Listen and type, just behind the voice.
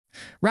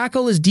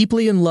Raquel is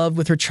deeply in love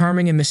with her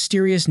charming and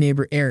mysterious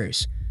neighbor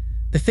Ares.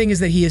 The thing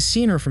is that he has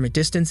seen her from a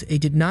distance. They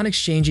did not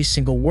exchange a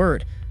single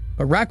word,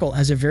 but Raquel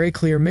has a very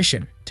clear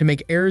mission: to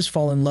make Ares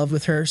fall in love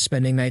with her,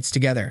 spending nights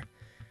together.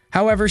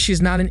 However, she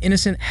is not an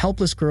innocent,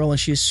 helpless girl, and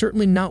she is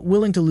certainly not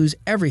willing to lose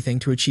everything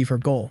to achieve her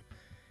goal.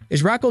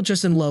 Is Raquel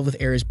just in love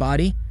with Ares'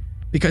 body?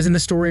 Because in the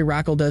story,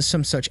 Raquel does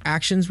some such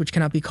actions which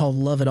cannot be called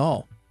love at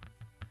all.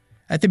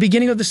 At the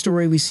beginning of the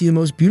story, we see the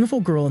most beautiful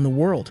girl in the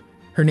world.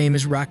 Her name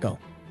is Raquel.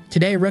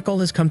 Today, Raquel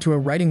has come to a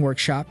writing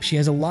workshop. She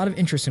has a lot of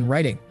interest in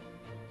writing,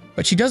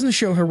 but she doesn't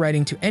show her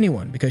writing to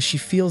anyone because she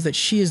feels that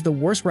she is the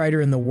worst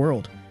writer in the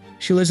world.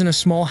 She lives in a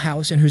small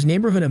house in whose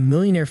neighborhood a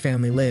millionaire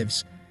family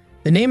lives.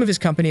 The name of his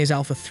company is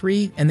Alpha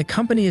 3, and the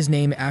company is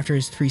named after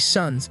his 3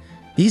 sons.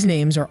 These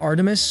names are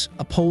Artemis,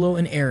 Apollo,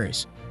 and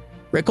Ares.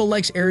 Raquel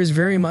likes Ares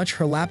very much.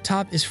 Her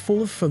laptop is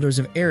full of photos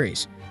of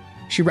Ares.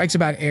 She writes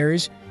about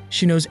Ares.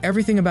 She knows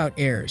everything about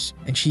Ares,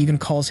 and she even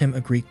calls him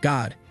a Greek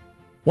god.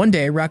 One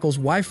day, Raquel's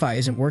Wi-Fi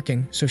isn't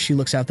working, so she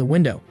looks out the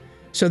window.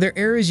 So their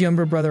Ares'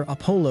 younger brother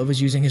Apollo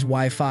is using his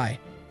Wi-Fi.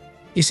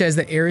 He says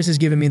that Ares has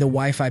given me the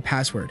Wi-Fi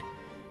password.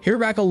 Here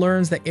Raquel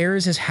learns that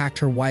Ares has hacked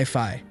her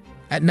Wi-Fi.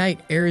 At night,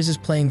 Ares is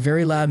playing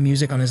very loud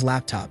music on his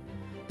laptop.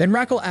 Then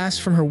Raquel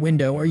asks from her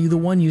window, "Are you the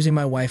one using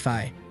my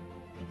Wi-Fi?"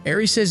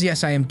 Ares says,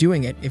 "Yes, I am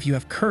doing it. If you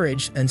have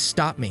courage, then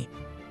stop me."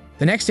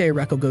 The next day,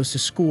 Raquel goes to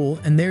school,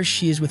 and there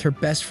she is with her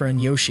best friend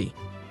Yoshi.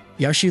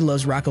 Yoshi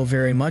loves Raquel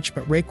very much,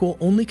 but Raquel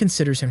only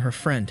considers him her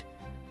friend.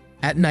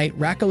 At night,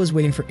 Raquel is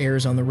waiting for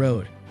Ares on the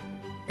road.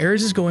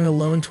 Ares is going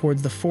alone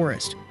towards the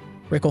forest.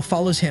 Raquel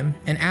follows him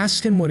and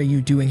asks him, "What are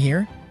you doing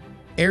here?"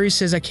 Ares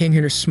says, "I came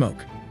here to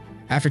smoke."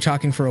 After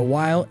talking for a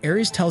while,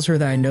 Ares tells her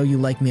that "I know you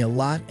like me a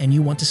lot and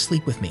you want to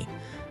sleep with me.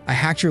 I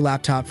hacked your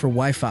laptop for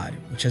Wi-Fi,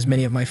 which has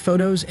many of my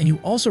photos, and you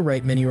also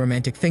write many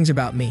romantic things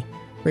about me."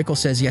 Raquel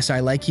says, "Yes, I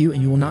like you,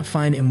 and you will not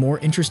find a more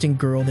interesting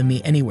girl than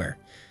me anywhere."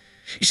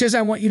 She says,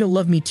 "I want you to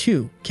love me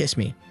too. Kiss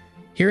me."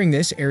 Hearing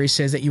this, Ares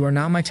says that "You are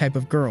not my type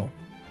of girl."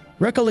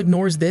 Raquel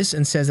ignores this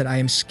and says that "I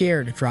am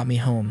scared. Drop me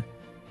home."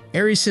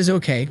 Ares says,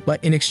 "Okay,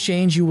 but in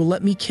exchange, you will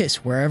let me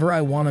kiss wherever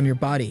I want on your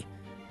body."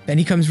 Then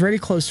he comes very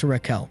close to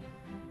Raquel.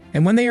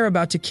 And when they are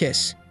about to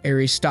kiss,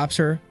 Ares stops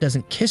her,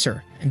 doesn't kiss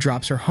her, and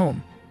drops her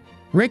home.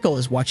 Raquel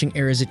is watching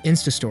Ares at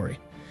Instastory.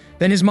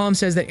 Then his mom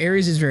says that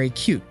Ares is very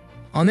cute.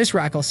 On this,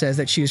 Raquel says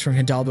that she is from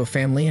Hidalgo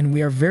family and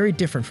we are very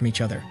different from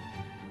each other.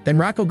 Then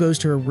Raquel goes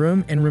to her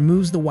room and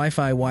removes the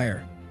Wi-Fi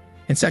wire.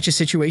 In such a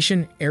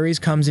situation, Ares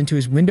comes into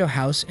his window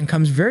house and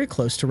comes very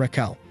close to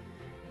Raquel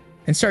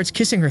and starts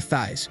kissing her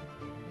thighs.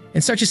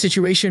 In such a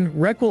situation,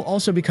 Raquel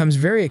also becomes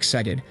very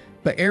excited,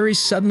 but Ares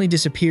suddenly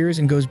disappears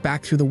and goes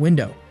back through the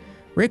window.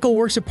 Raquel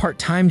works a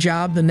part-time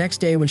job. The next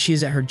day when she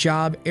is at her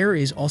job,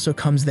 Ares also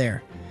comes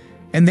there.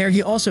 And there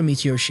he also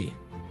meets Yoshi.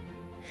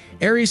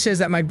 Ares says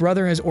that "My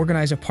brother has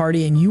organized a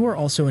party and you are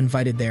also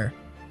invited there."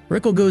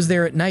 Raquel goes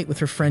there at night with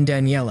her friend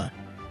Daniela.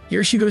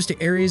 Here she goes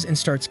to Ares and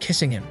starts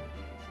kissing him.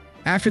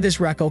 After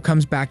this, Raquel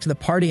comes back to the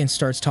party and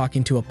starts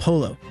talking to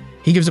Apollo.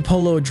 He gives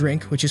Apollo a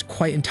drink, which is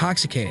quite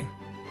intoxicating.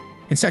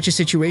 In such a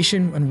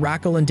situation, when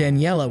Raquel and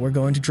Daniela were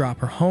going to drop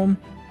her home,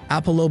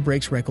 Apollo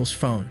breaks Raquel's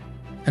phone.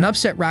 An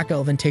upset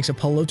Raquel then takes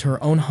Apollo to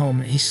her own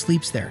home and he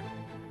sleeps there.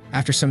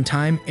 After some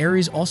time,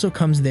 Ares also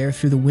comes there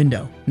through the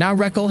window. Now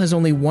Raquel has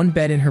only one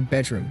bed in her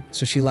bedroom,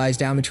 so she lies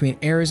down between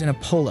Ares and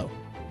Apollo.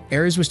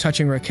 Ares was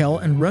touching Raquel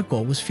and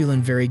Raquel was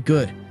feeling very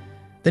good.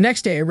 The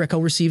next day,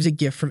 Raquel receives a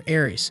gift from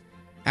Ares.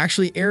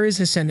 Actually, Ares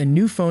has sent a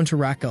new phone to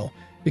Raquel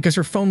because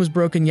her phone was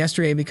broken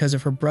yesterday because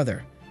of her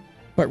brother.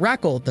 But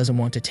Raquel doesn't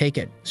want to take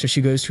it, so she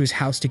goes to his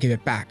house to give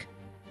it back.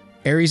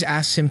 Ares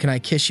asks him, "Can I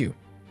kiss you?"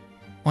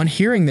 On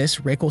hearing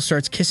this, Raquel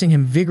starts kissing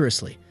him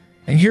vigorously,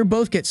 and here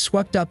both get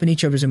swept up in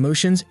each other's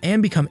emotions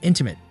and become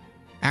intimate.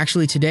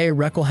 Actually, today,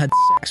 Raquel had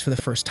sex for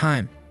the first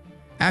time.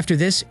 After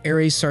this,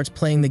 Ares starts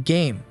playing the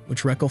game,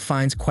 which Raquel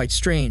finds quite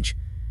strange.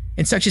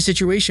 In such a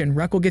situation,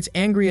 Raquel gets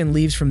angry and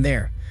leaves from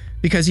there.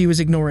 Because he was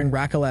ignoring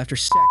Raquel after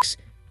sex,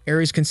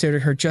 Ares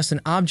considered her just an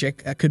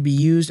object that could be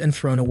used and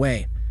thrown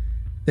away.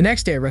 The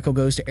next day, Raquel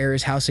goes to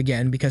Ares' house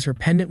again because her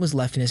pendant was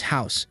left in his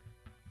house.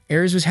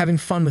 Ares was having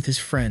fun with his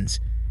friends.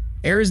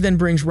 Ares then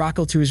brings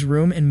Raquel to his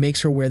room and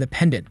makes her wear the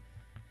pendant.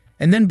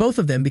 And then both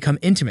of them become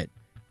intimate.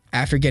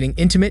 After getting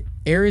intimate,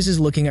 Ares is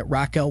looking at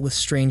Raquel with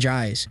strange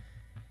eyes.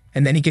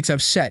 And then he gets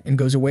upset and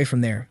goes away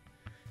from there.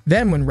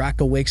 Then when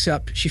Raquel wakes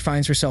up, she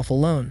finds herself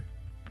alone.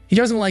 He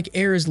doesn't like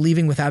Ares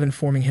leaving without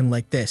informing him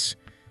like this.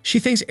 She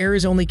thinks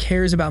Ares only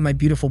cares about my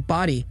beautiful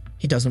body.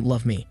 He doesn't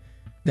love me.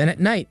 Then at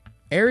night,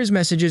 Ares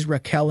messages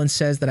Raquel and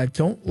says that "I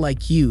don't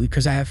like you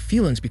because I have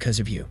feelings because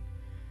of you."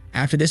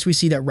 After this, we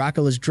see that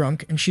Raquel is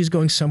drunk and she's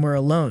going somewhere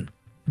alone.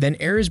 Then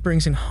Ares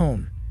brings him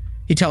home.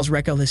 He tells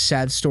Raquel his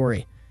sad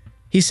story.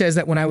 He says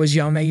that "When I was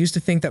young, I used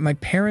to think that my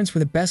parents were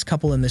the best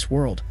couple in this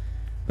world.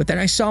 But then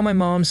I saw my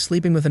mom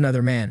sleeping with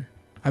another man.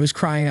 I was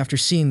crying after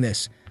seeing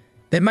this.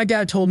 Then my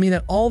dad told me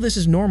that all this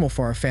is normal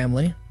for our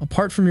family.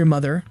 Apart from your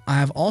mother, I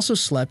have also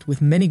slept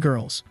with many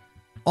girls.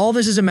 All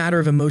this is a matter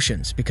of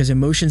emotions because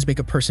emotions make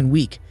a person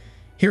weak."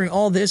 Hearing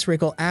all this,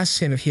 Raquel asks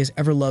him if he has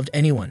ever loved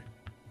anyone.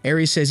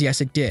 Aries says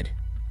yes, it did.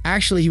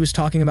 Actually, he was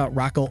talking about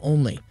Raquel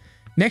only.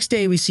 Next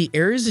day, we see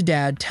Aries'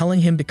 dad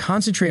telling him to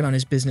concentrate on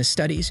his business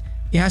studies.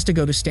 He has to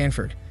go to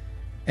Stanford.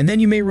 And then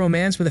you may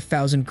romance with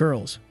 1,000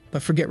 girls,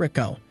 but forget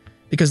Raquel,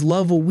 because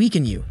love will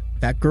weaken you.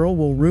 That girl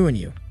will ruin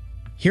you.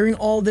 Hearing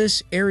all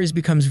this, Aries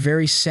becomes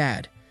very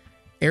sad.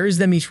 Aries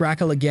then meets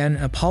Raquel again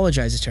and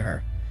apologizes to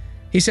her.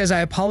 He says, I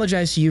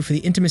apologize to you for the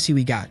intimacy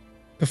we got.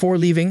 Before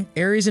leaving,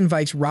 Aries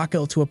invites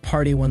Raquel to a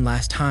party one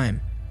last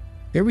time.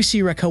 There we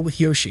see Raquel with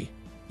Yoshi.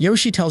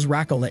 Yoshi tells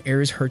Raquel that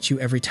Aries hurts you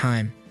every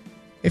time.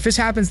 If this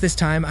happens this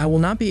time, I will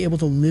not be able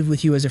to live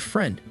with you as a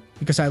friend,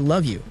 because I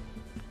love you.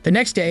 The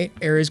next day,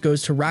 Aries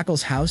goes to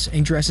Raquel's house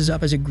and dresses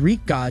up as a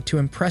Greek god to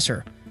impress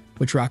her,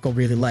 which Raquel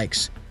really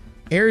likes.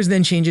 Aries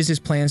then changes his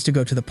plans to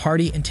go to the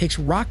party and takes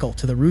Raquel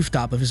to the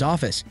rooftop of his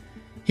office.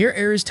 Here,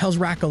 Aries tells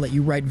Raquel that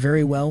you write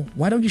very well,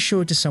 why don't you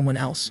show it to someone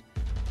else?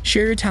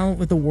 Share your talent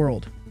with the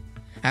world.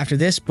 After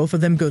this, both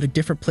of them go to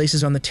different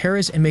places on the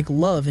terrace and make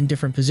love in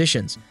different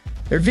positions.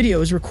 Their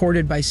video is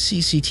recorded by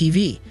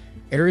CCTV.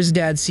 Aries'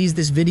 dad sees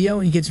this video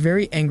and he gets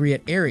very angry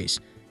at Aries.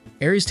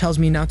 Aries tells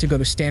me not to go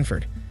to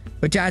Stanford.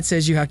 But dad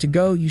says you have to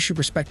go, you should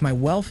respect my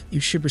wealth, you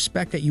should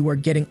respect that you are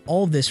getting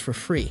all this for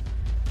free.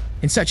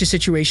 In such a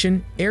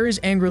situation, Aries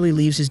angrily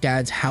leaves his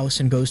dad's house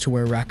and goes to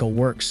where Raquel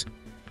works.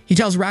 He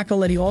tells Raquel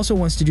that he also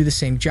wants to do the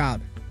same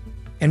job.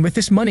 And with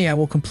this money, I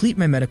will complete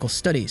my medical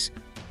studies.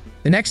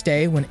 The next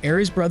day, when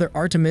Aries' brother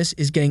Artemis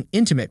is getting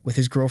intimate with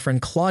his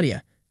girlfriend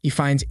Claudia, he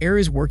finds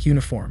Aries' work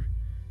uniform.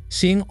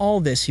 Seeing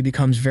all this, he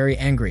becomes very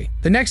angry.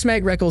 The next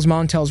night, Raquel's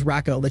mom tells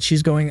Raquel that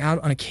she's going out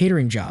on a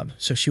catering job,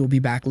 so she will be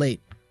back late.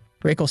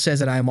 Raquel says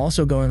that I am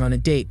also going on a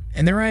date,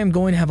 and there I am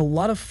going to have a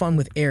lot of fun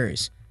with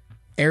Aries.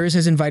 Aries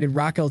has invited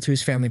Raquel to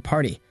his family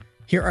party.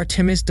 Here,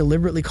 Artemis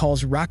deliberately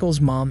calls Raquel's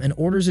mom and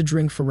orders a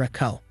drink for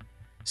Raquel.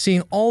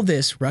 Seeing all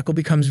this, Raquel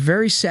becomes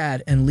very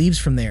sad and leaves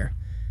from there.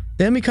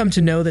 Then we come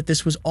to know that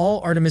this was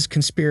all Artemis'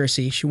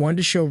 conspiracy. She wanted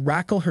to show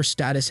Raquel her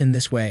status in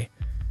this way.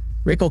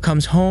 Raquel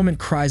comes home and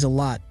cries a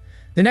lot.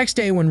 The next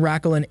day, when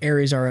Raquel and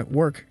Aries are at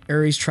work,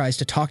 Aries tries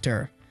to talk to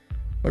her.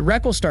 But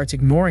Raquel starts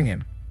ignoring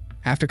him.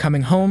 After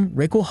coming home,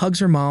 Raquel hugs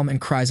her mom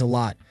and cries a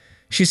lot.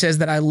 She says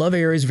that I love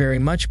Aries very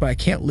much, but I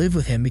can't live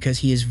with him because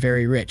he is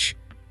very rich.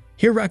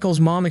 Here, Raquel's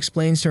mom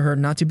explains to her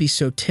not to be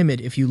so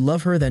timid. If you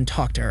love her, then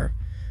talk to her.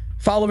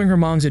 Following her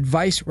mom's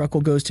advice,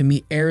 Raquel goes to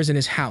meet Aries in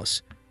his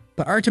house.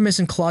 But Artemis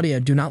and Claudia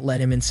do not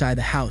let him inside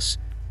the house.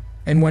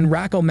 And when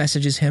Raquel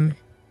messages him,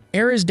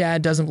 Aries'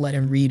 dad doesn't let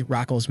him read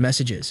Raquel's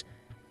messages.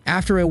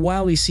 After a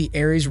while, we see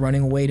Aries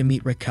running away to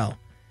meet Raquel.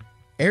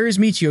 Aries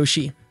meets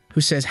Yoshi,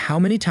 who says, how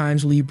many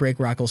times will you break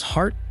Raquel's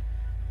heart?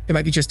 It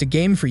might be just a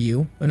game for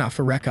you, but not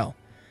for Raquel.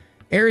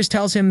 Aries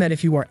tells him that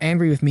if you are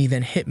angry with me,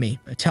 then hit me.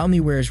 But tell me,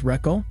 where is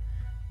Raquel?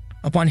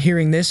 Upon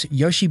hearing this,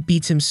 Yoshi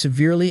beats him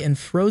severely and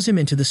throws him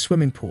into the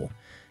swimming pool.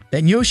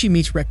 Then Yoshi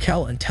meets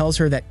Raquel and tells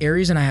her that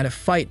Aries and I had a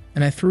fight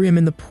and I threw him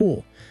in the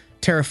pool.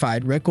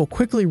 Terrified, Raquel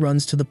quickly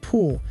runs to the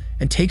pool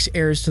and takes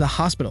Aries to the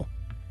hospital.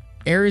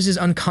 Aries is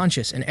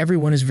unconscious and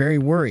everyone is very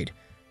worried.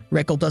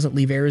 Raquel doesn't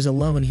leave Aries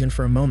alone even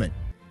for a moment.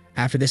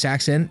 After this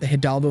accident, the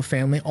Hidalgo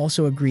family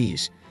also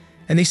agrees,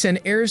 and they send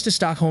Aries to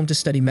Stockholm to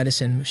study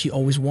medicine, which he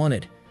always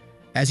wanted.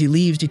 As he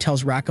leaves, he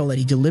tells Raquel that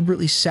he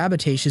deliberately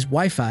sabotaged his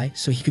Wi-Fi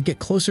so he could get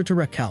closer to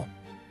Raquel.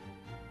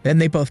 Then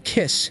they both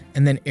kiss,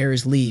 and then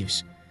Aries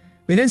leaves.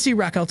 We then see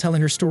Raquel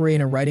telling her story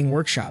in a writing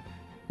workshop,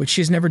 which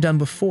she has never done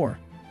before.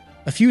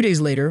 A few days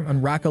later,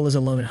 when Raquel is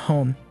alone at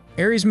home,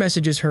 Aries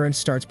messages her and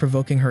starts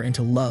provoking her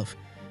into love.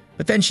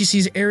 But then she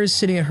sees Aries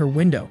sitting at her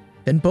window.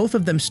 Then both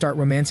of them start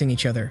romancing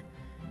each other.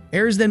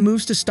 Aries then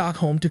moves to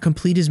Stockholm to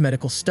complete his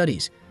medical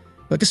studies.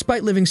 But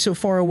despite living so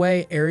far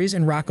away, Aries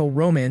and Raquel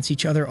romance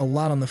each other a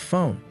lot on the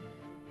phone.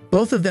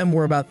 Both of them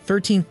were about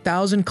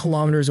 13,000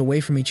 kilometers away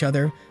from each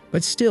other,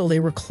 but still they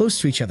were close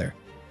to each other,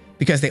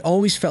 because they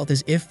always felt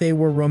as if they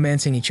were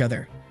romancing each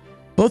other.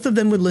 Both of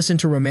them would listen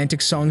to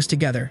romantic songs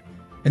together,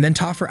 and then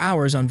talk for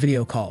hours on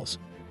video calls.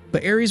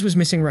 But Aries was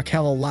missing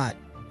Raquel a lot.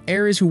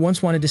 Aries, who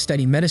once wanted to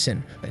study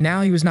medicine, but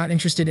now he was not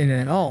interested in it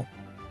at all.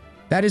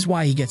 That is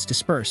why he gets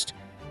dispersed.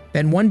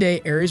 Then one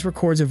day, Aries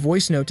records a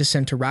voice note to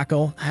send to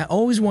Raquel. I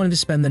always wanted to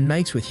spend the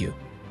nights with you,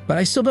 but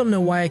I still don't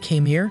know why I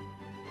came here.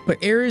 But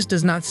Aries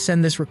does not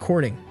send this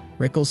recording.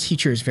 Raquel's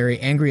teacher is very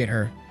angry at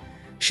her.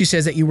 She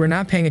says that you were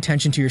not paying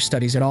attention to your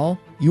studies at all.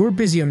 You were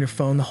busy on your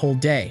phone the whole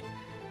day.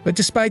 But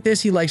despite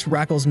this, he likes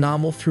Raquel's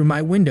novel Through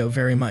My Window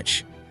very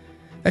much.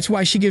 That's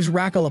why she gives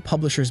Raquel a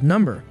publisher's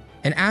number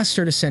and asks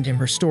her to send him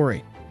her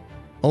story.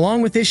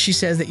 Along with this, she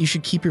says that you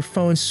should keep your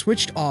phone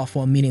switched off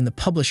while meeting the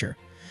publisher.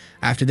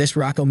 After this,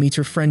 Raquel meets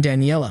her friend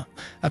Daniela.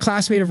 A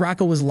classmate of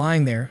Raquel was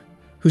lying there,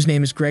 whose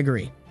name is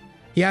Gregory.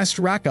 He asked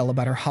Raquel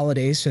about her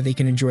holidays so they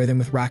can enjoy them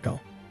with Raquel.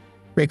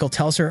 Raquel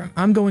tells her,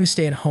 I'm going to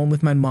stay at home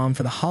with my mom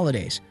for the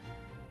holidays.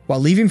 While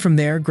leaving from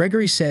there,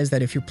 Gregory says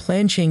that if your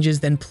plan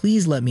changes, then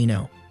please let me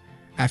know.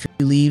 After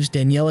he leaves,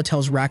 Daniela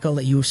tells Raquel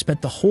that you have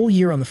spent the whole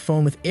year on the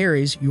phone with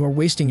Aries, you are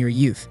wasting your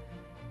youth.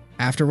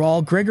 After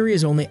all, Gregory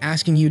is only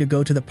asking you to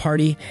go to the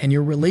party, and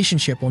your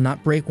relationship will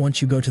not break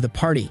once you go to the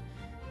party.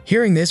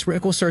 Hearing this,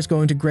 Raquel starts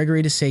going to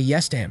Gregory to say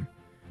yes to him.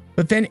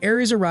 But then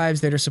Ares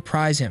arrives there to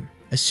surprise him.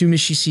 As soon as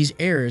she sees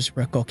Ares,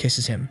 Raquel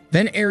kisses him.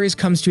 Then Ares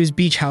comes to his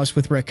beach house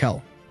with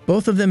Raquel.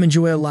 Both of them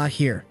enjoy a lot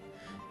here.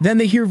 Then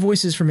they hear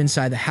voices from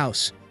inside the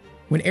house.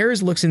 When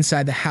Ares looks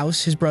inside the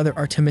house, his brother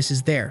Artemis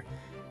is there.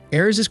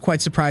 Ares is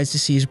quite surprised to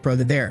see his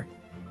brother there.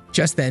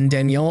 Just then,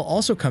 Daniela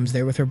also comes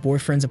there with her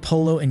boyfriends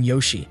Apollo and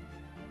Yoshi.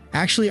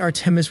 Actually,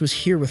 Artemis was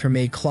here with her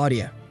maid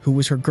Claudia, who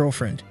was her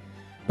girlfriend.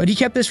 But he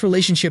kept this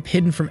relationship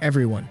hidden from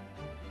everyone.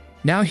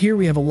 Now here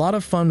we have a lot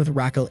of fun with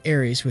Raquel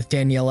Ares, with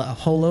Daniela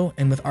Apollo,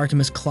 and with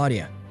Artemis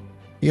Claudia.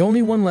 The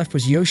only one left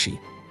was Yoshi,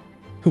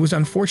 who was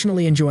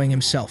unfortunately enjoying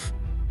himself.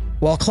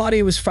 While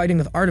Claudia was fighting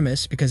with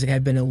Artemis because it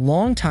had been a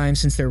long time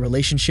since their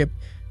relationship,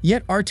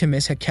 yet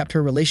Artemis had kept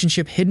her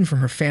relationship hidden from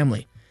her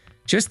family.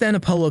 Just then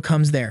Apollo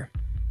comes there.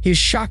 He is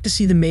shocked to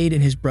see the maid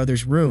in his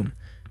brother's room.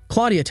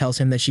 Claudia tells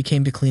him that she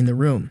came to clean the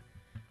room.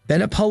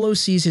 Then Apollo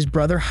sees his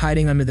brother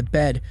hiding under the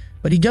bed,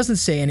 but he doesn't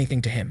say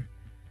anything to him.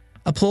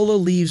 Apollo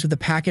leaves with a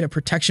packet of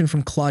protection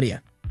from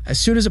Claudia. As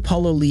soon as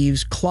Apollo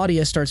leaves,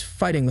 Claudia starts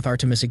fighting with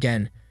Artemis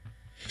again.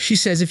 She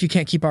says, if you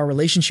can't keep our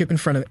relationship in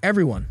front of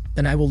everyone,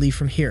 then I will leave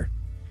from here.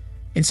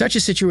 In such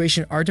a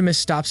situation, Artemis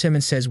stops him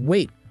and says,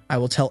 wait, I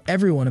will tell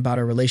everyone about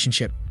our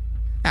relationship.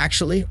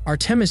 Actually,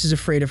 Artemis is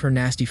afraid of her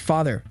nasty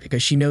father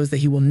because she knows that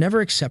he will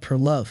never accept her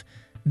love.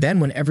 Then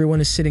when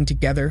everyone is sitting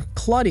together,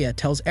 Claudia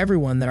tells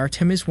everyone that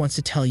Artemis wants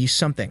to tell you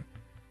something.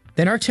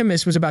 Then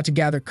Artemis was about to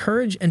gather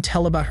courage and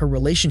tell about her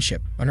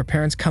relationship when her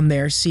parents come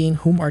there, seeing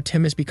whom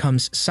Artemis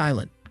becomes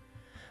silent.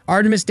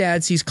 Artemis'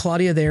 dad sees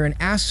Claudia there and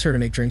asks her to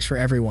make drinks for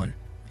everyone.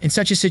 In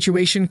such a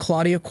situation,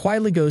 Claudia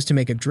quietly goes to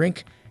make a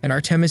drink, and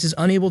Artemis is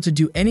unable to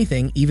do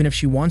anything even if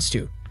she wants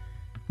to.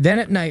 Then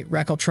at night,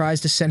 Raquel tries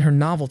to send her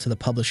novel to the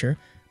publisher,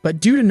 but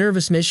due to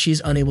nervousness, she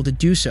is unable to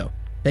do so.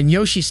 Then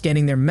Yoshi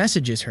standing there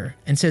messages her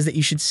and says that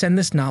you should send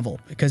this novel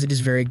because it is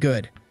very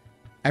good.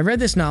 I read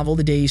this novel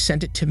the day you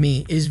sent it to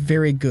me. It is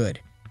very good.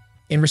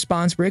 In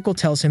response, Raquel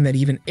tells him that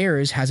even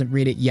Ares hasn't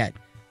read it yet.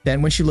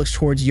 Then when she looks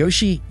towards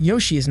Yoshi,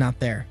 Yoshi is not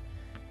there.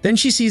 Then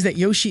she sees that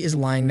Yoshi is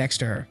lying next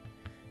to her.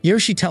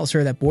 Yoshi tells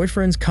her that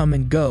boyfriends come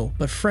and go,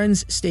 but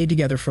friends stay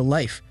together for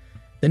life.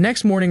 The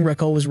next morning,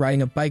 Raquel was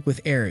riding a bike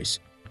with Ares.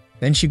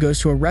 Then she goes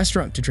to a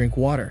restaurant to drink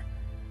water.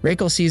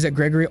 Raquel sees that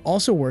Gregory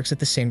also works at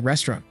the same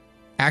restaurant.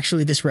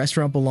 Actually, this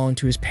restaurant belonged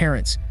to his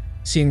parents.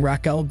 Seeing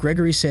Raquel,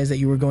 Gregory says that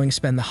you were going to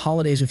spend the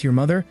holidays with your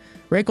mother.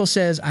 Raquel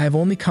says, I have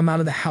only come out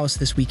of the house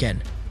this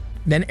weekend.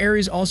 Then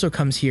Ares also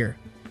comes here.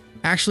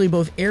 Actually,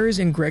 both Ares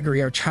and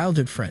Gregory are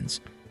childhood friends.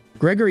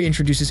 Gregory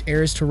introduces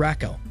Ares to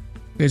Raquel,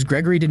 because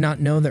Gregory did not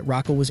know that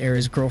Raquel was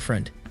Ares'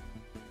 girlfriend.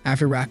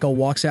 After Raquel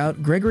walks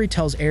out, Gregory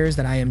tells Ares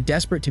that I am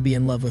desperate to be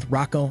in love with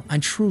Raquel. I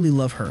truly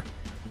love her.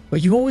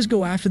 But you always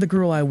go after the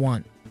girl I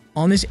want.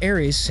 On this,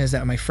 Ares says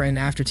that my friend,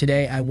 after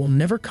today, I will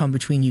never come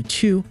between you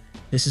two.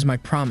 This is my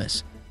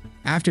promise.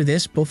 After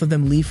this, both of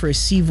them leave for a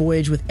sea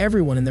voyage with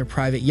everyone in their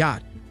private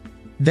yacht.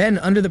 Then,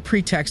 under the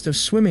pretext of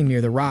swimming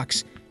near the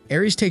rocks,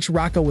 Ares takes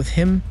Raquel with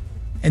him,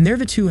 and there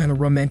the two have a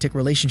romantic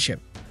relationship.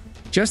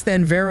 Just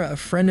then, Vera, a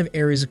friend of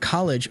Ares'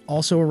 college,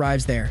 also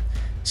arrives there.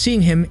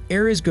 Seeing him,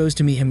 Ares goes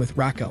to meet him with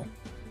Raquel.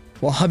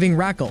 While hugging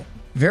Raquel,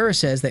 Vera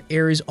says that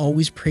Ares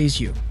always praise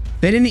you.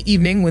 Then in the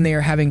evening, when they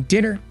are having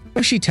dinner,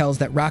 she tells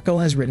that Raquel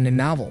has written a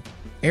novel.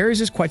 Ares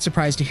is quite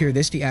surprised to hear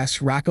this. He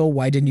asks Raquel,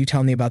 why didn't you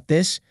tell me about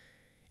this?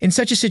 In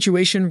such a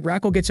situation,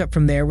 Raquel gets up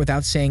from there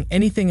without saying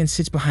anything and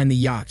sits behind the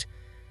yacht.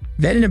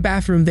 Then in a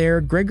bathroom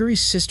there, Gregory's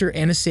sister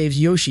Anna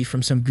saves Yoshi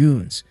from some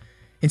goons.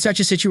 In such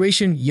a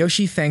situation,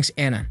 Yoshi thanks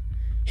Anna.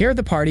 Here at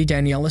the party,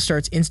 Daniela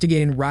starts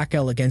instigating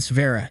Raquel against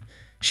Vera.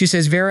 She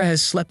says Vera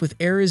has slept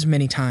with Ares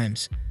many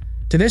times.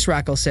 To this,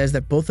 Raquel says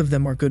that both of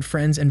them are good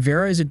friends and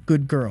Vera is a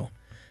good girl.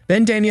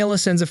 Then Daniela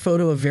sends a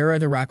photo of Vera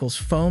to Raquel's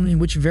phone in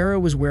which Vera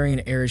was wearing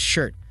an Ares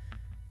shirt.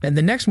 Then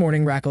the next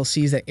morning, Raquel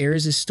sees that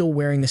Ares is still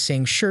wearing the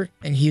same shirt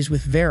and he is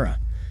with Vera.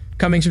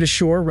 Coming to the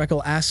shore,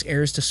 Raquel asks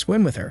Ares to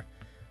swim with her.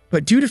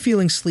 But due to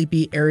feeling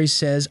sleepy, Ares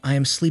says, I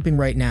am sleeping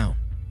right now.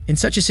 In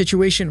such a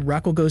situation,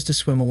 Raquel goes to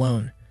swim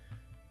alone.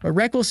 But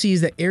Raquel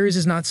sees that Ares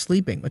is not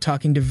sleeping, but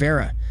talking to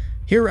Vera.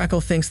 Here, Raquel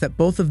thinks that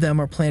both of them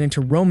are planning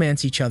to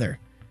romance each other.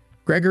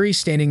 Gregory,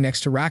 standing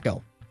next to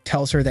Raquel,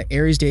 tells her that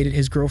Ares dated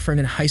his girlfriend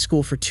in high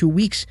school for 2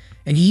 weeks,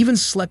 and he even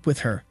slept with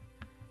her.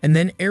 And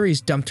then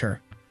Ares dumped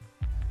her.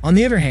 On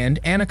the other hand,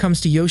 Anna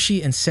comes to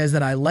Yoshi and says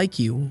that I like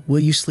you, will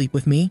you sleep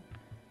with me?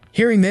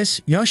 Hearing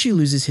this, Yoshi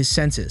loses his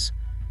senses.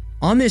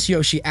 On this,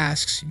 Yoshi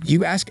asks, do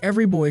you ask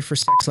every boy for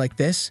sex like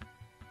this?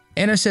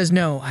 Anna says,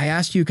 no, I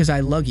asked you because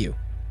I love you.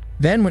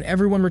 Then when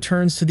everyone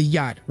returns to the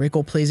yacht,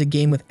 Raquel plays a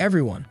game with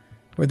everyone,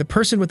 where the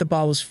person with the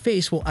bottle's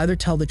face will either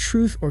tell the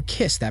truth or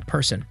kiss that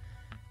person.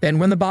 Then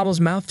when the bottle's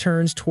mouth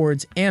turns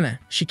towards Anna,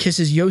 she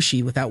kisses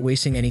Yoshi without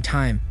wasting any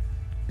time.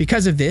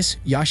 Because of this,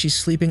 Yoshi's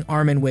sleeping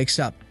Armin wakes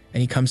up,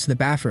 and he comes to the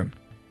bathroom.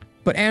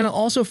 But Anna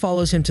also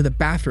follows him to the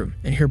bathroom,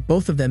 and here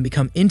both of them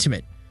become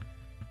intimate.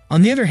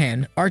 On the other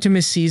hand,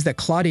 Artemis sees that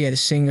Claudia is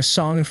singing a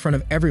song in front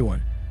of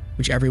everyone,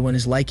 which everyone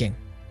is liking.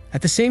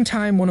 At the same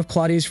time, one of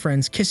Claudia's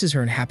friends kisses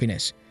her in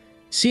happiness.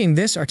 Seeing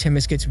this,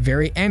 Artemis gets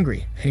very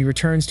angry and he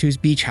returns to his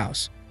beach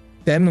house.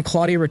 Then when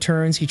Claudia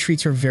returns, he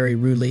treats her very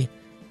rudely.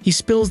 He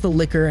spills the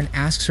liquor and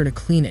asks her to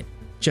clean it.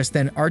 Just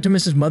then,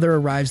 Artemis's mother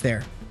arrives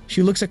there.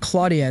 She looks at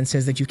Claudia and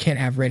says that you can't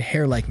have red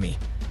hair like me,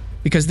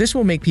 because this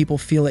will make people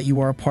feel that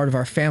you are a part of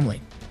our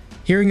family.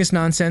 Hearing this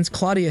nonsense,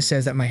 Claudia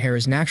says that my hair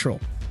is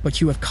natural,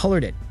 but you have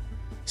colored it.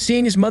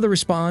 Seeing his mother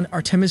respond,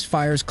 Artemis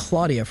fires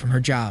Claudia from her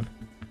job.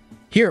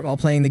 Here, while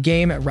playing the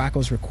game at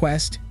Raquel's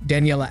request,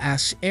 Daniela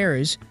asks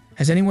Ares,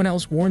 has anyone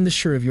else worn this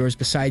shirt of yours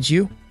besides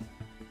you?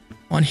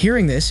 On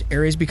hearing this,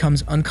 Ares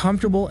becomes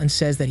uncomfortable and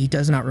says that he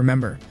does not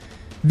remember.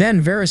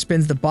 Then Vera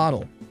spins the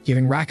bottle,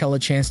 giving Raquel a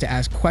chance to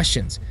ask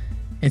questions.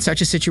 In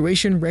such a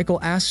situation, Raquel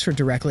asks her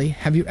directly,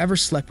 have you ever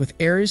slept with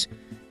Ares?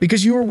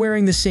 Because you are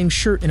wearing the same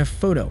shirt in a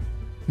photo.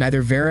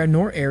 Neither Vera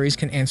nor Ares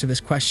can answer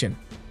this question.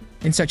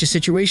 In such a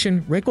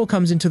situation, Raquel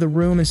comes into the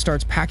room and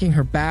starts packing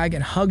her bag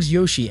and hugs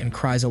Yoshi and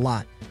cries a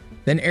lot.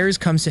 Then Ares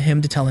comes to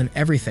him to tell him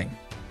everything.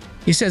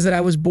 He says that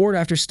I was bored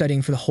after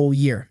studying for the whole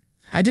year.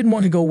 I didn't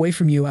want to go away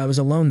from you, I was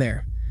alone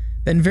there.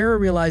 Then Vera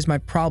realized my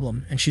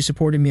problem and she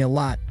supported me a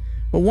lot.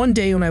 But one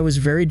day when I was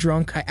very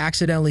drunk, I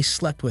accidentally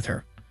slept with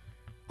her.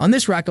 On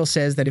this, Raquel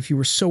says that if you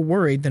were so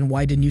worried, then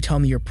why didn't you tell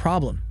me your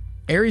problem?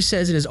 Ares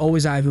says it is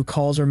always I who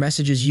calls or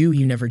messages you,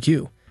 you never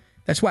do.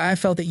 That's why I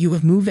felt that you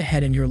have moved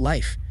ahead in your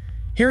life.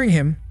 Hearing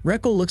him,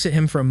 Raquel looks at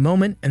him for a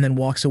moment and then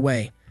walks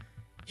away.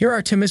 Here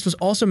Artemis was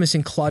also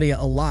missing Claudia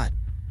a lot.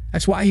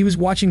 That's why he was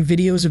watching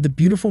videos of the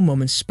beautiful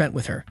moments spent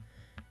with her.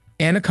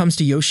 Anna comes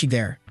to Yoshi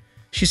there.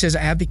 She says, I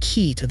have the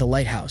key to the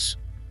lighthouse.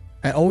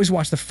 I always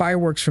watch the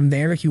fireworks from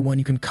there. If you want,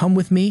 you can come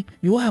with me.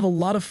 You will have a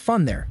lot of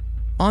fun there.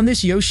 On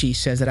this, Yoshi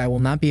says that I will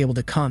not be able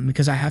to come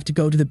because I have to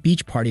go to the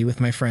beach party with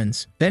my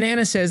friends. Then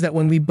Anna says that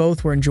when we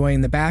both were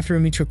enjoying the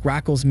bathroom, you took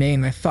Raquel's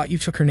name. I thought you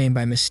took her name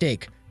by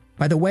mistake.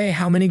 By the way,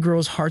 how many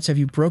girls' hearts have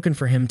you broken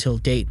for him till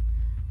date?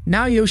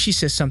 Now Yoshi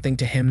says something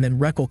to him, then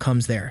Raquel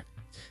comes there.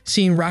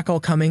 Seeing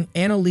Raquel coming,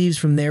 Anna leaves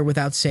from there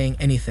without saying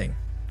anything.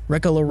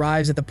 Raquel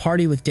arrives at the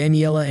party with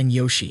Daniela and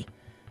Yoshi.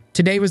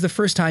 Today was the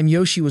first time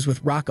Yoshi was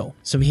with Raquel,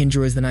 so he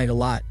enjoys the night a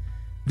lot.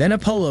 Then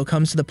Apollo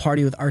comes to the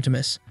party with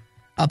Artemis.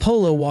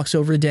 Apollo walks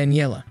over to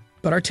Daniela,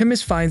 but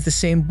Artemis finds the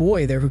same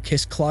boy there who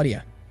kissed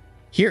Claudia.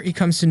 Here he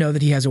comes to know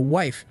that he has a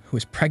wife who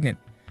is pregnant.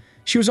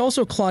 She was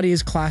also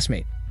Claudia's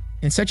classmate.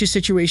 In such a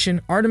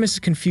situation, Artemis'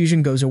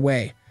 confusion goes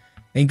away,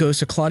 and he goes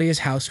to Claudia's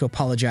house to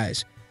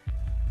apologize.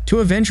 To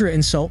avenge her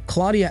insult,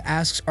 Claudia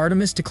asks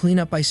Artemis to clean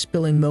up by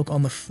spilling milk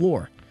on the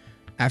floor.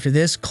 After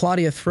this,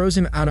 Claudia throws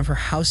him out of her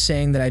house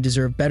saying that I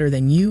deserve better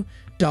than you,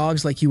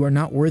 dogs like you are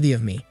not worthy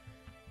of me.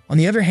 On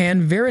the other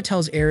hand, Vera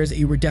tells Ares that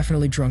you were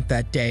definitely drunk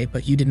that day,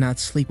 but you did not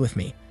sleep with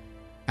me.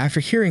 After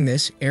hearing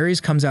this,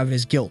 Ares comes out of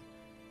his guilt.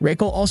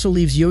 Raquel also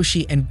leaves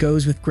Yoshi and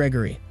goes with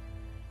Gregory.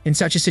 In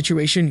such a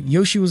situation,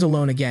 Yoshi was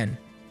alone again.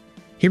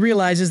 He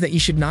realizes that he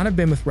should not have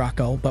been with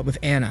Raquel, but with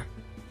Anna.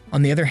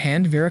 On the other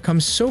hand, Vera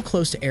comes so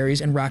close to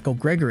Ares and Raquel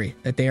Gregory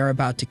that they are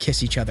about to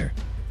kiss each other.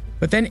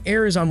 But then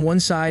Ares on one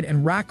side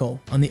and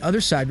Raquel on the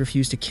other side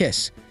refuse to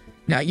kiss.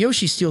 Now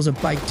Yoshi steals a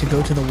bike to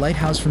go to the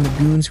lighthouse from the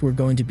goons who were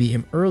going to beat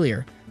him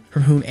earlier,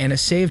 from whom Anna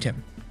saved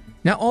him.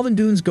 Now all the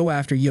goons go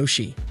after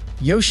Yoshi.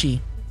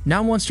 Yoshi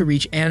now wants to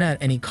reach Anna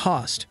at any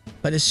cost,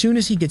 but as soon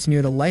as he gets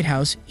near the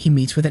lighthouse, he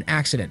meets with an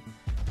accident,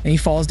 and he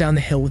falls down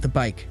the hill with the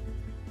bike.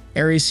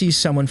 Ares sees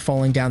someone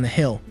falling down the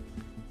hill.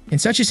 In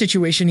such a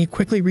situation, he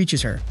quickly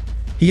reaches her.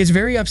 He gets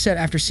very upset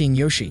after seeing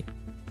Yoshi.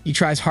 He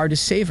tries hard to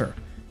save her,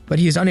 but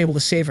he is unable to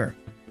save her.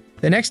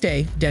 The next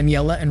day,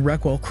 Daniela and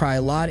Raquel cry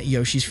a lot at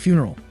Yoshi's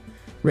funeral.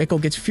 Raquel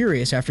gets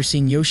furious after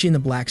seeing Yoshi in the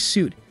black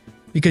suit.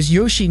 Because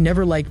Yoshi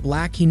never liked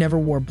black, he never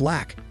wore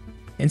black.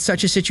 In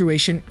such a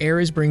situation,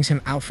 Ares brings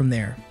him out from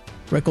there.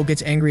 Raquel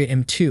gets angry at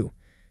him too.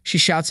 She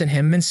shouts at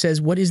him and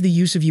says, what is the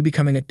use of you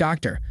becoming a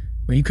doctor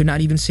when you could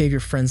not even save your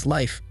friend's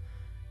life?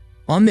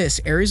 On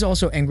this, Ares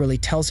also angrily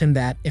tells him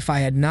that if I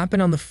had not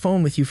been on the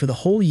phone with you for the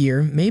whole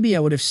year, maybe I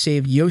would have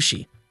saved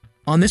Yoshi.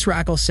 On this,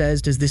 Raquel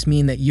says, does this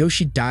mean that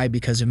Yoshi died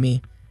because of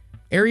me?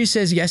 Ares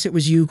says, yes, it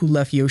was you who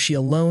left Yoshi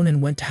alone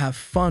and went to have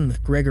fun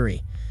with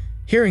Gregory.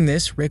 Hearing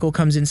this, Raquel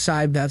comes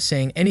inside without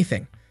saying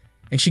anything,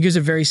 and she gives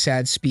a very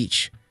sad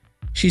speech.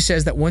 She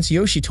says that once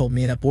Yoshi told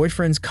me that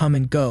boyfriends come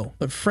and go,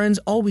 but friends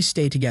always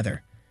stay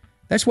together.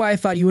 That's why I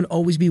thought you would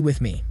always be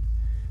with me.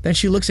 Then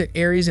she looks at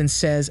Ares and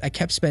says, I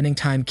kept spending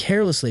time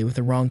carelessly with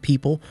the wrong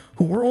people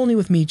who were only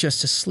with me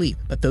just to sleep,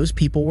 but those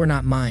people were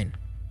not mine.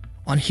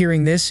 On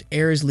hearing this,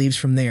 Ares leaves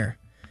from there.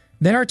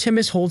 Then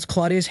Artemis holds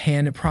Claudia's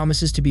hand and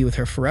promises to be with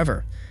her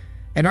forever.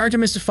 And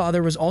Artemis'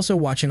 father was also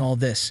watching all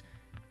this.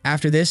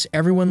 After this,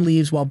 everyone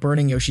leaves while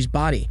burning Yoshi's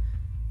body.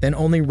 Then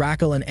only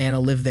Raquel and Anna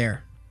live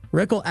there.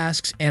 Raquel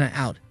asks Anna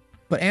out,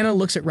 but Anna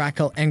looks at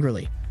Raquel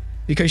angrily,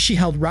 because she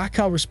held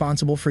Raquel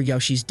responsible for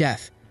Yoshi's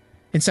death.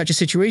 In such a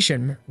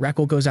situation,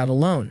 Raquel goes out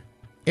alone.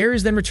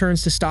 Ares then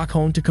returns to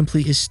Stockholm to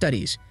complete his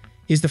studies.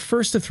 He is the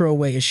first to throw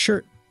away his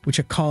shirt, which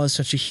had caused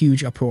such a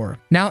huge uproar.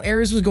 Now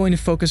Ares was going to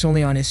focus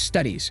only on his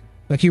studies,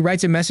 but he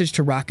writes a message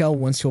to Raquel,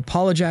 wants to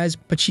apologize,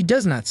 but she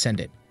does not send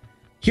it.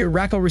 Here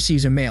Raquel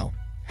receives a mail.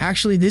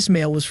 Actually, this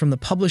mail was from the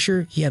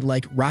publisher. He had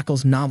liked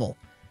Raquel's novel.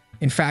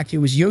 In fact, it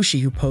was Yoshi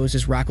who posed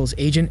as Raquel's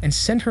agent and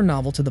sent her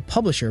novel to the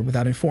publisher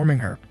without informing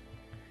her.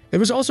 There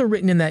was also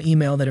written in that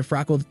email that if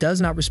Raquel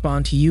does not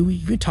respond to you,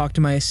 you can talk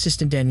to my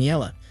assistant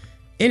Daniela.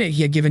 In it,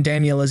 he had given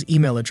Daniela's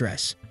email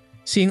address.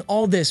 Seeing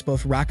all this,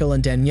 both Raquel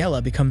and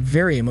Daniela become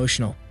very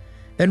emotional.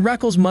 Then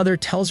Raquel's mother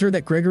tells her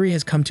that Gregory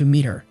has come to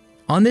meet her.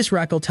 On this,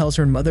 Raquel tells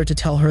her mother to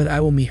tell her that I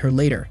will meet her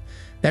later.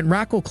 Then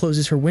Raquel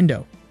closes her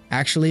window.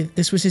 Actually,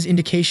 this was his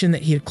indication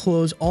that he had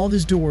closed all of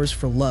his doors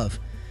for love.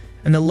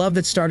 And the love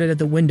that started at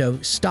the window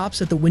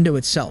stops at the window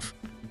itself.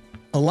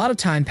 A lot of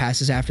time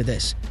passes after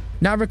this.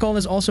 Now Raquel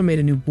has also made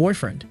a new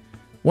boyfriend.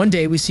 One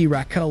day we see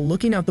Raquel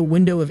looking out the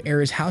window of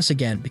Era's house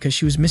again because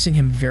she was missing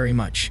him very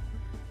much.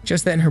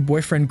 Just then her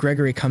boyfriend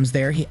Gregory comes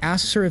there. He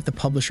asks her if the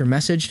publisher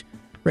messaged.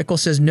 Raquel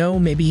says no,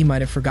 maybe he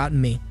might have forgotten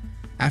me.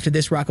 After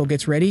this, Raquel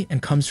gets ready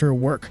and comes to her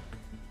work.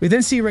 We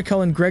then see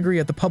Raquel and Gregory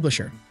at the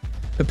publisher.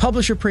 The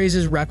publisher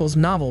praises Raquel's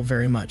novel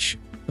very much.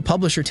 The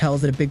publisher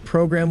tells that a big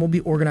program will be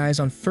organized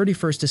on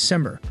 31st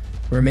December,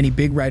 where many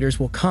big writers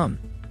will come,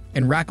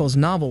 and Raquel's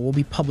novel will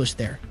be published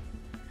there.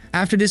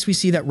 After this, we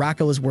see that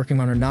Raquel is working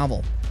on her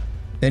novel.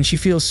 Then she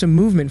feels some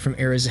movement from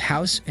Era's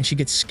house, and she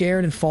gets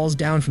scared and falls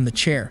down from the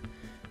chair.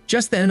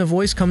 Just then, a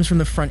voice comes from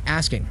the front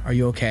asking, "Are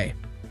you okay?"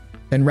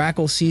 Then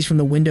Raquel sees from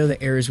the window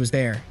that Aries was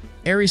there.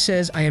 Aries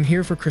says, "I am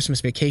here for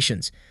Christmas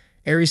vacations."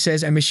 Aries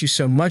says, "I miss you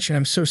so much, and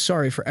I'm so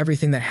sorry for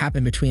everything that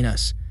happened between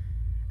us."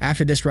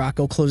 After this,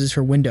 Raquel closes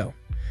her window.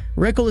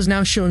 Raquel is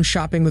now shown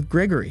shopping with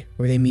Gregory,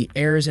 where they meet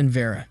Aries and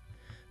Vera.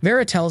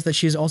 Vera tells that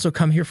she has also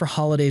come here for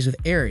holidays with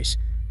Aries,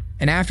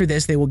 and after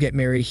this, they will get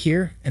married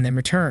here and then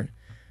return.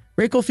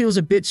 Raquel feels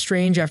a bit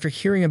strange after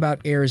hearing about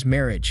Aries'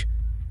 marriage.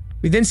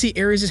 We then see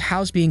Aries'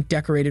 house being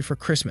decorated for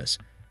Christmas.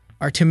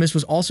 Artemis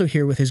was also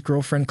here with his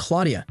girlfriend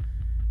Claudia.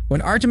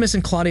 When Artemis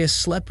and Claudia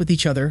slept with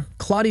each other,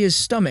 Claudia's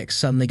stomach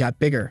suddenly got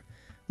bigger.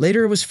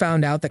 Later, it was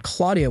found out that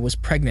Claudia was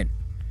pregnant.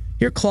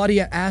 Here,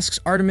 Claudia asks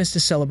Artemis to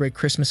celebrate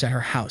Christmas at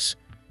her house.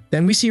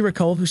 Then we see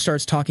Raquel, who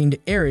starts talking to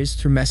Aries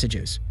through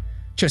messages.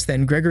 Just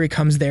then, Gregory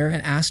comes there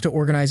and asks to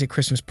organize a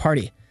Christmas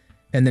party.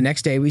 Then the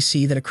next day, we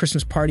see that a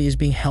Christmas party is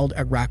being held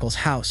at Raquel's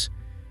house.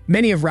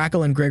 Many of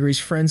Raquel and Gregory's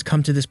friends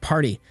come to this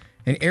party,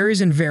 and Aries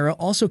and Vera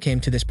also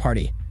came to this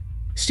party.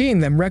 Seeing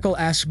them, Raquel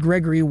asks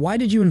Gregory, "Why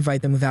did you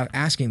invite them without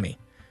asking me?"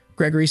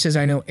 Gregory says,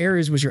 "I know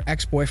Aries was your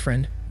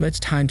ex-boyfriend, but it's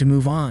time to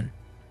move on.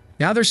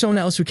 Now there's someone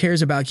else who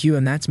cares about you,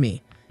 and that's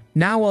me."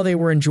 Now, while they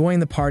were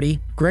enjoying the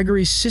party,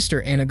 Gregory's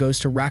sister Anna goes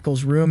to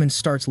Raquel's room and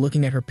starts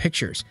looking at her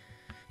pictures.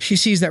 She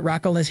sees that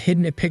Raquel has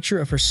hidden a picture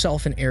of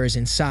herself and Aries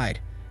inside.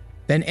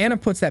 Then Anna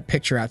puts that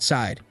picture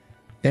outside.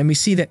 Then we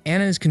see that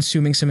Anna is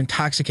consuming some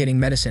intoxicating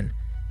medicine.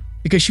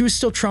 Because she was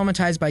still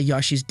traumatized by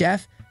Yoshi's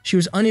death, she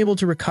was unable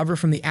to recover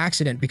from the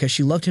accident because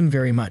she loved him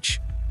very much.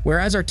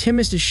 Whereas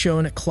Artemis is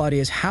shown at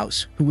Claudia's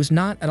house, who was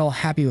not at all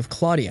happy with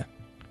Claudia.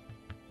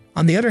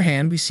 On the other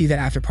hand, we see that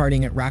after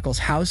partying at Raquel's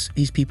house,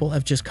 these people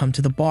have just come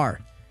to the bar.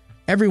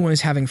 Everyone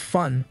is having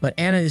fun, but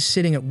Anna is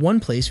sitting at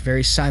one place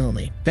very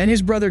silently. Then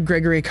his brother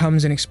Gregory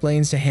comes and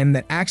explains to him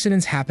that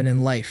accidents happen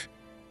in life.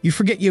 You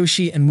forget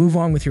Yoshi and move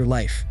on with your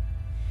life.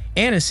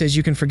 Anna says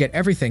you can forget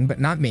everything, but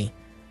not me.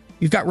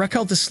 You've got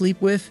Raquel to sleep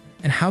with,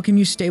 and how can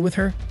you stay with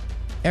her?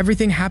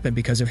 Everything happened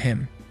because of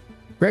him.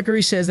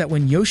 Gregory says that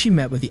when Yoshi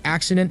met with the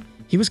accident,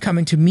 he was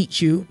coming to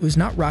meet you. It was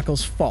not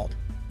Raquel's fault.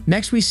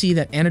 Next, we see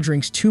that Anna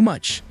drinks too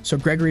much, so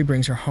Gregory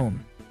brings her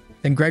home.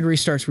 Then Gregory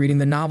starts reading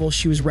the novel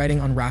she was writing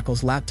on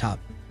Raquel's laptop.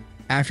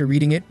 After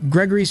reading it,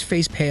 Gregory's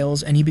face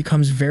pales and he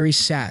becomes very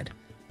sad.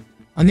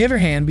 On the other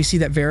hand, we see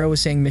that Vera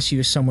was saying miss you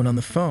to someone on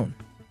the phone.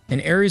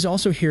 And Aries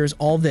also hears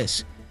all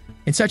this.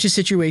 In such a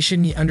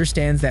situation, he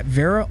understands that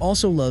Vera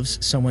also loves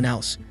someone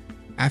else.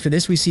 After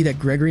this, we see that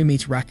Gregory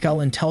meets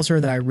Raquel and tells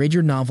her that I read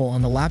your novel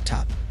on the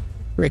laptop.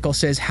 Raquel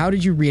says, "How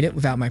did you read it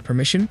without my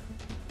permission?"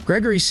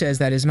 Gregory says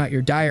that is not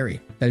your diary,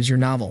 that is your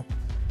novel.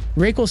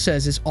 Raquel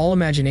says it's all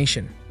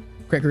imagination.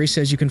 Gregory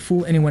says you can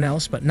fool anyone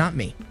else but not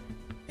me.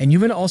 And you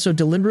had also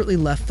deliberately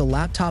left the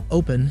laptop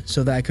open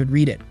so that I could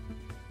read it.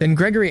 Then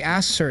Gregory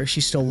asks her if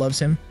she still loves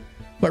him,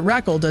 but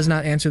Raquel does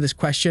not answer this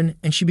question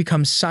and she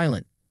becomes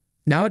silent.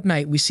 Now at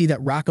night, we see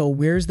that Raquel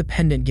wears the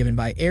pendant given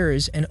by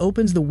Aries and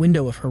opens the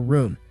window of her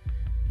room.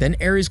 Then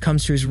Aries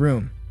comes to his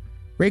room.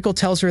 Raquel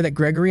tells her that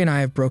Gregory and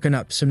I have broken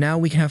up, so now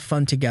we can have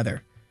fun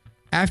together.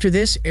 After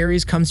this,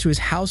 Aries comes to his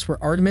house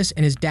where Artemis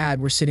and his dad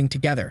were sitting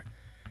together.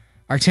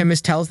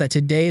 Artemis tells that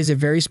today is a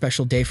very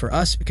special day for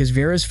us because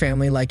Vera's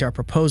family liked our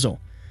proposal.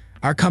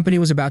 Our company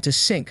was about to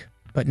sink,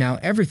 but now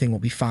everything will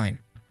be fine.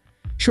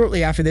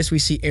 Shortly after this, we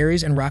see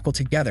Aries and Raquel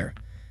together.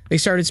 They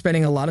started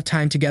spending a lot of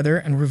time together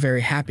and were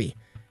very happy.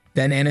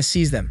 Then Anna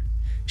sees them.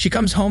 She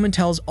comes home and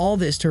tells all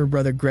this to her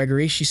brother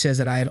Gregory. She says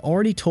that I had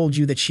already told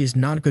you that she is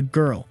not a good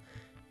girl.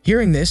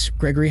 Hearing this,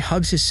 Gregory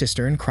hugs his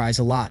sister and cries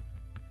a lot.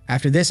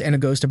 After this, Anna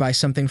goes to buy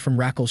something from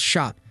Raquel's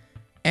shop.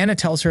 Anna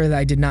tells her that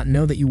I did not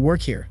know that you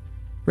work here.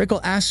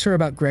 Raquel asks her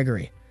about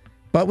Gregory.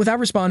 But without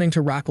responding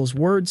to Raquel's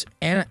words,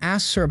 Anna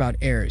asks her about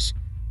Aries.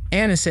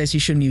 Anna says he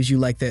shouldn't use you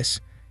like this.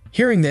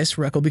 Hearing this,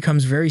 Raquel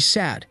becomes very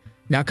sad.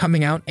 Now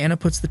coming out, Anna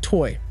puts the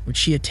toy, which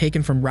she had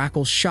taken from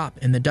Raquel's shop,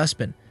 in the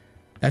dustbin.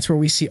 That's where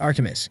we see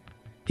Artemis.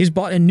 He's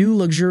bought a new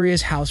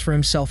luxurious house for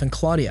himself and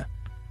Claudia.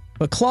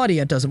 But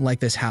Claudia doesn't like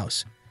this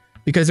house,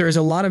 because there is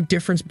a lot of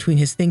difference between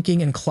his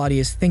thinking and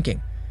Claudia's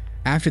thinking.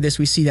 After this,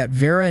 we see that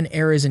Vera and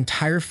Era's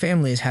entire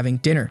family is having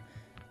dinner.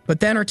 But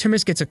then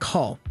Artemis gets a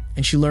call,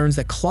 and she learns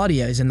that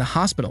Claudia is in the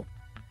hospital.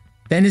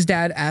 Then his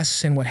dad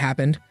asks him what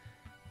happened.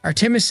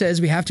 Artemis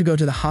says we have to go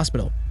to the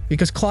hospital,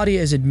 because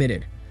Claudia is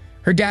admitted.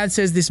 Her dad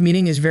says this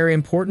meeting is very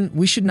important,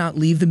 we should not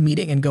leave the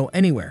meeting and go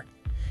anywhere.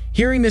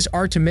 Hearing this,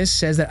 Artemis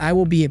says that I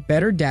will be a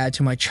better dad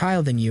to my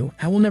child than you.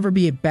 I will never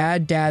be a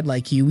bad dad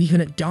like you,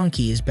 even a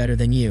donkey is better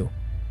than you.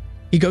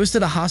 He goes to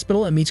the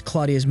hospital and meets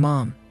Claudia's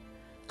mom.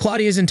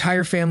 Claudia's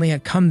entire family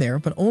had come there,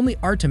 but only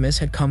Artemis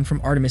had come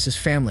from Artemis's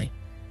family.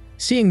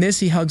 Seeing this,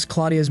 he hugs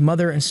Claudia's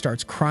mother and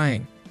starts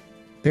crying.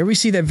 There we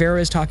see that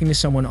Vera is talking to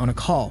someone on a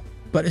call,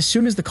 but as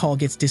soon as the call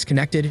gets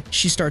disconnected,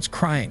 she starts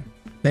crying.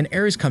 Then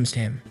Ares comes to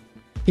him.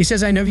 He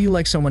says, I know you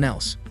like someone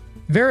else.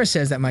 Vera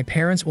says that my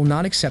parents will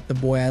not accept the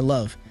boy I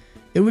love.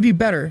 It would be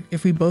better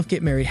if we both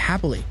get married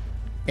happily.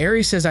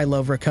 Ares says I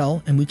love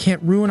Raquel, and we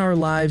can't ruin our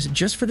lives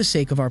just for the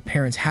sake of our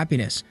parents'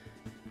 happiness.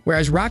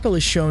 Whereas Raquel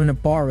is shown in a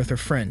bar with her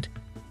friend.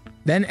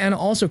 Then Anna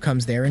also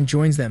comes there and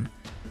joins them.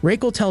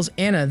 Raquel tells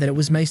Anna that it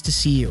was nice to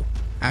see you.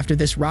 After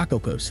this, Raquel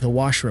goes to the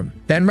washroom.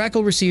 Then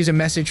Raquel receives a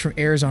message from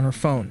Ares on her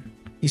phone.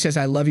 He says,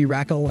 I love you,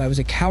 Raquel. I was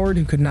a coward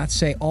who could not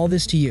say all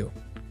this to you.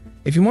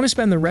 If you want to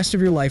spend the rest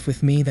of your life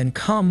with me, then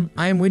come,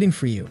 I am waiting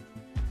for you.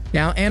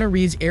 Now Anna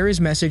reads Ares'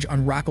 message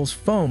on Raquel's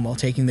phone while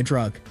taking the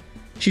drug.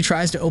 She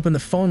tries to open the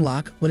phone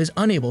lock, but is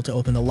unable to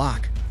open the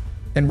lock.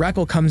 Then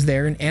Raquel comes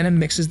there and Anna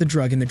mixes the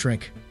drug in the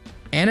drink.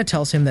 Anna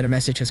tells him that a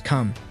message has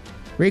come.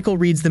 Raquel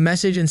reads the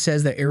message and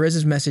says that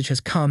Ares' message has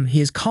come.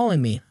 He is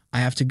calling me. I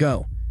have to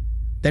go.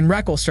 Then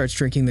Raquel starts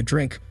drinking the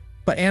drink,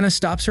 but Anna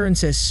stops her and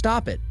says,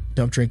 stop it.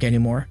 Don't drink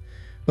anymore.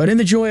 But in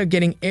the joy of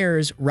getting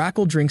Ares,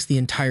 Raquel drinks the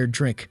entire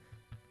drink.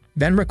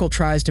 Then Raquel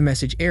tries to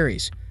message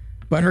Ares,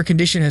 but her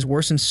condition has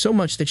worsened so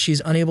much that she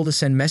is unable to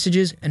send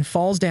messages and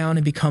falls down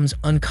and becomes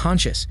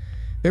unconscious.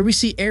 There we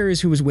see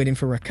Ares, who was waiting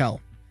for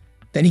Raquel.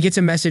 Then he gets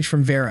a message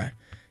from Vera.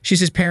 She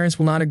says parents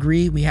will not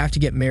agree, we have to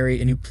get married,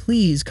 and you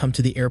please come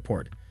to the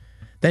airport.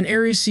 Then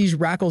Ares sees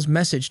Raquel's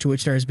message, to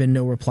which there has been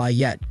no reply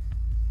yet.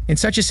 In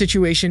such a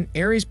situation,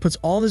 Ares puts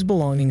all his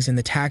belongings in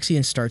the taxi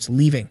and starts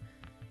leaving.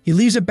 He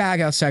leaves a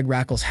bag outside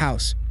Raquel's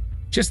house.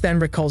 Just then,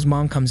 Raquel's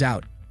mom comes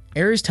out.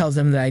 Ares tells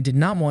them that I did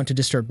not want to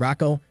disturb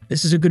Raquel.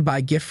 This is a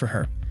goodbye gift for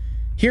her.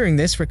 Hearing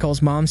this,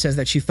 Raquel's mom says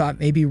that she thought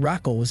maybe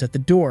Raquel was at the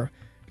door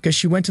because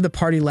she went to the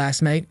party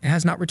last night and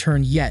has not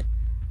returned yet.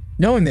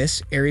 Knowing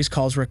this, Ares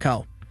calls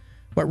Raquel,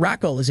 but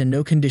Raquel is in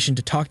no condition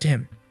to talk to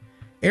him.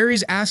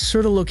 Ares asks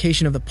her the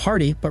location of the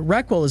party, but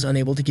Raquel is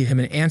unable to give him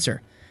an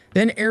answer.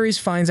 Then Ares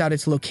finds out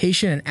its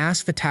location and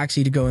asks the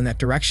taxi to go in that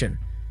direction.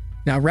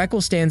 Now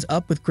Raquel stands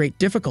up with great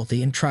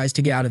difficulty and tries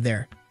to get out of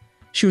there.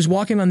 She was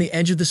walking on the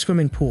edge of the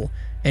swimming pool,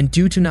 and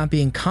due to not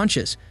being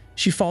conscious,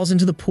 she falls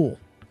into the pool.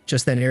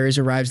 Just then Ares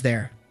arrives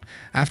there.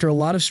 After a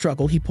lot of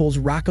struggle, he pulls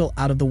Raquel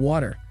out of the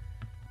water.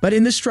 But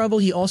in this struggle,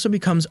 he also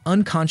becomes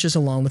unconscious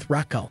along with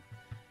Raquel.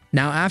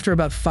 Now after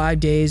about 5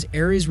 days,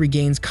 Ares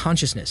regains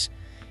consciousness.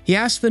 He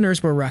asks the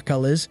nurse where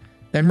Raquel is.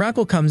 Then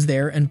Raquel comes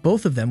there, and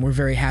both of them were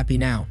very happy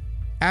now.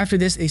 After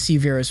this, they see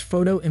Vera's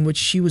photo in which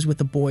she was with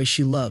the boy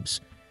she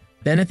loves.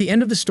 Then at the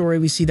end of the story,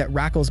 we see that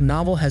Raquel's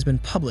novel has been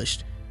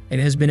published, and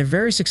it has been a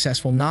very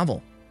successful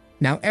novel.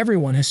 Now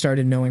everyone has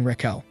started knowing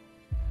Raquel.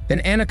 Then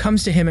Anna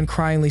comes to him and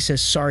cryingly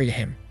says sorry to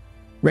him.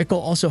 Raquel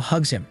also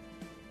hugs him.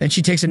 Then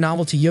she takes a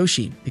novel to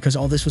Yoshi, because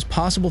all this was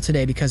possible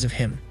today because of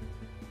him.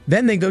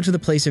 Then they go to the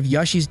place of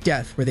Yoshi's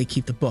death where they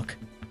keep the book.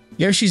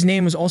 Yoshi's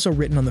name was also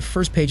written on the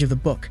first page of the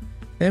book.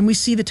 Then we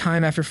see the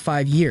time after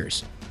 5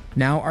 years.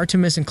 Now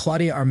Artemis and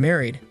Claudia are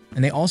married,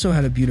 and they also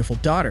have a beautiful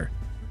daughter.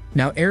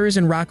 Now Ares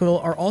and Raquel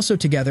are also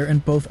together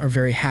and both are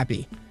very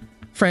happy.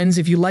 Friends,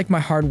 if you like my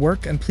hard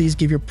work, and please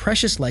give your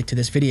precious like to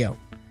this video.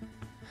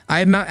 I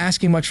am not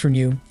asking much from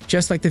you,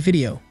 just like the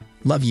video.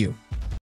 Love you.